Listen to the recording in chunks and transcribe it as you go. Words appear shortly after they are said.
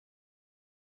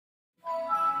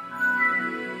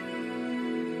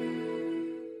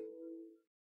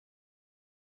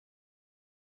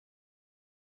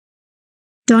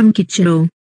Don Ciccio.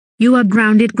 You are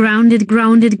grounded for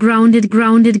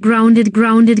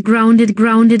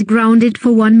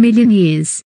 1,000,000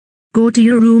 years. Go to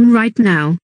your room right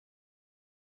now.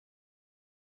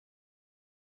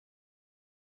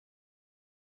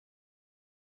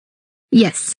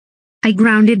 Yes. I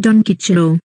grounded Don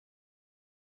Ciccio.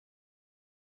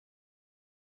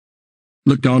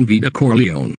 Look, Don Vito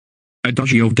Corleone.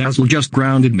 Adagio Dazzle just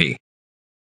grounded me.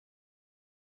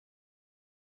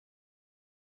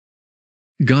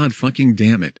 God fucking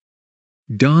damn it.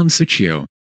 Don Ciccio.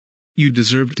 You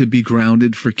deserve to be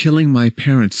grounded for killing my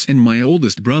parents and my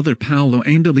oldest brother Paolo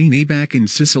Andolini back in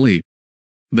Sicily.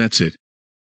 That's it.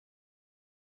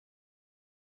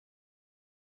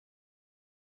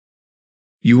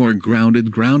 You are grounded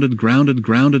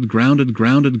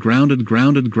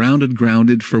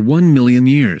for 1,000,000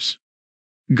 years.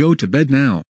 Go to bed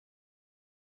now.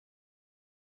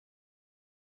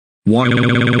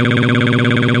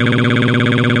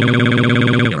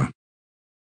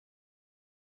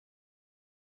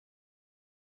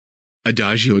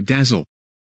 Adagio Dazzle.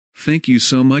 Thank you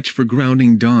so much for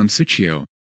grounding Don Ciccio.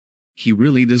 He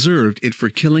really deserved it for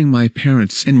killing my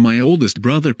parents and my oldest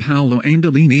brother Paolo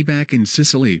Andolini back in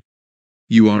Sicily.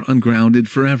 You are ungrounded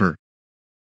forever.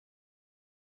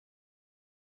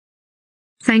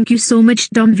 Thank you so much,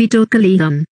 Don Vito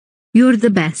Corleone. You're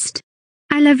the best.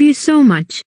 I love you so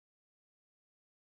much.